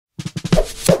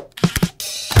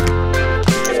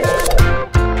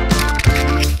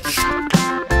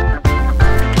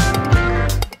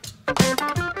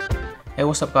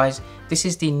what's up guys, this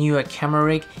is the Neewer camera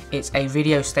rig. It's a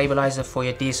video stabilizer for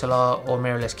your DSLR or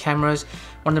mirrorless cameras.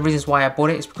 One of the reasons why I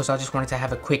bought it is because I just wanted to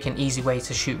have a quick and easy way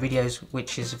to shoot videos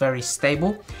which is very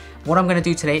stable. What I'm going to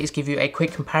do today is give you a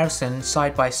quick comparison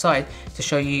side by side to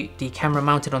show you the camera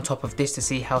mounted on top of this to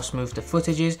see how smooth the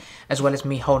footage is, as well as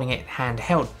me holding it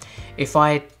handheld. If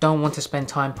I don't want to spend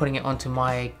time putting it onto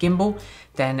my gimbal,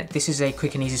 then this is a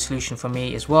quick and easy solution for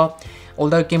me as well.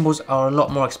 Although gimbals are a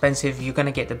lot more expensive, you're going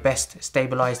to get the best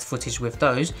stabilized footage with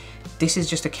those. This is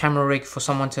just a camera rig for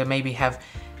someone to maybe have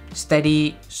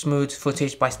steady, smooth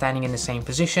footage by standing in the same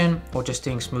position or just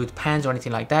doing smooth pans or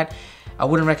anything like that. I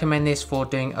wouldn't recommend this for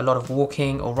doing a lot of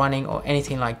walking or running or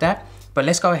anything like that. But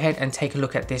let's go ahead and take a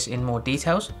look at this in more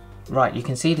details. Right, you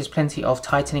can see there's plenty of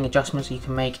tightening adjustments you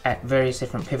can make at various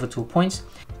different pivotal points.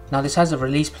 Now this has a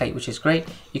release plate which is great.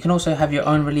 You can also have your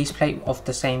own release plate of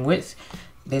the same width.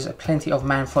 There's plenty of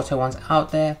Manfrotto ones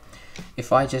out there.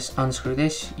 If I just unscrew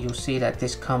this, you'll see that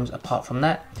this comes apart from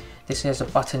that. This has a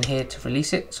button here to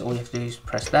release it, so all you have to do is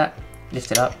press that,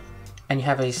 lift it up, and you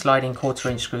have a sliding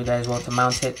 1/4" screw there as well to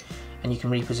mount it, and you can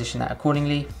reposition that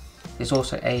accordingly. There's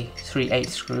also a 3/8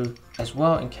 screw as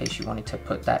well in case you wanted to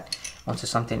put that onto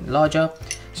something larger.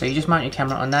 So you just mount your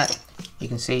camera on that. You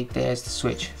can see there's the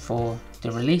switch for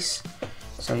the release.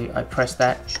 So I press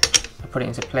that, I put it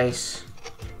into place,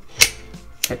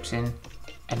 clips in,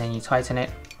 and then you tighten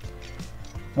it.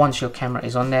 Once your camera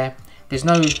is on there, there's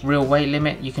no real weight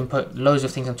limit. You can put loads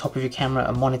of things on top of your camera,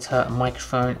 a monitor, a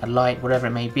microphone, a light, whatever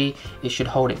it may be. It should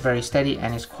hold it very steady,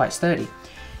 and it's quite sturdy.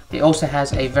 It also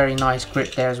has a very nice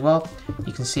grip there as well.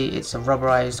 You can see it's a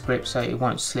rubberized grip, so it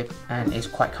won't slip and it's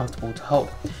quite comfortable to hold.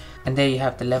 And there you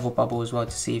have the level bubble as well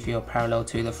to see if you're parallel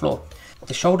to the floor.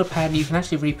 The shoulder pad, you can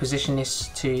actually reposition this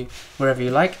to wherever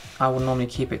you like. I will normally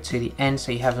keep it to the end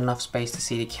so you have enough space to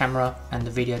see the camera and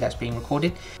the video that's being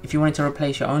recorded. If you wanted to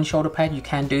replace your own shoulder pad, you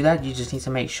can do that. You just need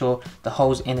to make sure the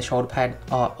holes in the shoulder pad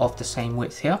are of the same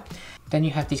width here. Then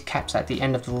you have these caps at the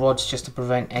end of the rods just to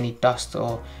prevent any dust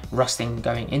or rusting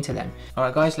going into them.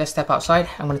 Alright guys, let's step outside.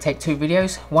 I'm going to take two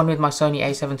videos, one with my Sony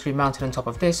a7 III mounted on top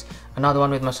of this, another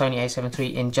one with my Sony a7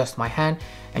 III in just my hand,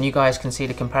 and you guys can see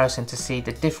the comparison to see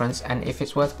the difference and if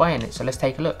it's worth buying it. So let's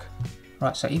take a look.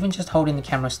 Right, so even just holding the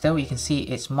camera still, you can see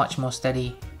it's much more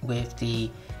steady with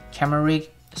the camera rig.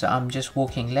 So I'm just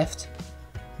walking left.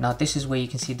 Now this is where you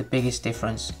can see the biggest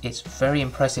difference. It's very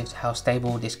impressive how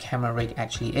stable this camera rig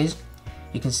actually is.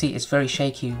 You can see it's very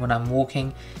shaky when I'm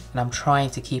walking, and I'm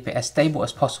trying to keep it as stable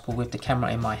as possible with the camera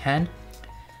in my hand.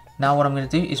 Now what I'm going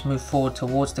to do is move forward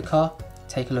towards the car,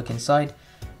 take a look inside.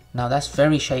 Now that's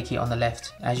very shaky on the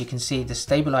left. As you can see, the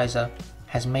stabilizer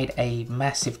has made a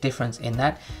massive difference in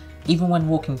that. Even when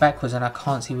walking backwards and I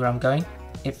can't see where I'm going,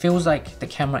 it feels like the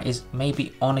camera is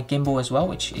maybe on a gimbal as well,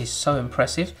 which is so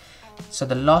impressive. So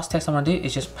the last test I'm going to do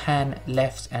is just pan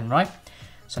left and right.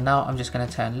 So now I'm just going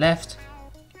to turn left.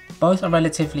 Both are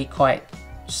relatively quite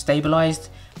stabilized.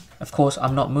 Of course,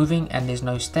 I'm not moving and there's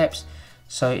no steps,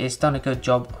 so it's done a good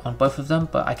job on both of them,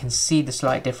 but I can see the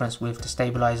slight difference with the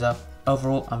stabilizer.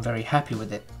 Overall, I'm very happy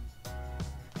with it.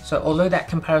 So although that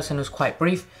comparison was quite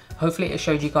brief, hopefully it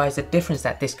showed you guys the difference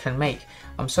that this can make.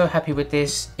 I'm so happy with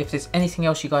this. If there's anything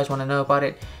else you guys want to know about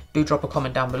it, do drop a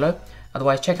comment down below.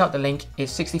 Otherwise, check out the link.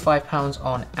 It's £65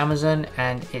 on Amazon,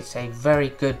 and it's a very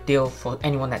good deal for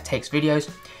anyone that takes videos.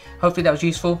 Hopefully that was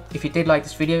useful. If you did like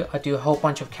this video, I do a whole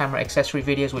bunch of camera accessory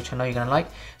videos which I know you're going to like.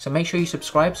 So make sure you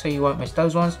subscribe so you won't miss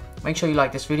those ones. Make sure you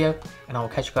like this video, and I will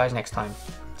catch you guys next time.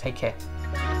 Take care.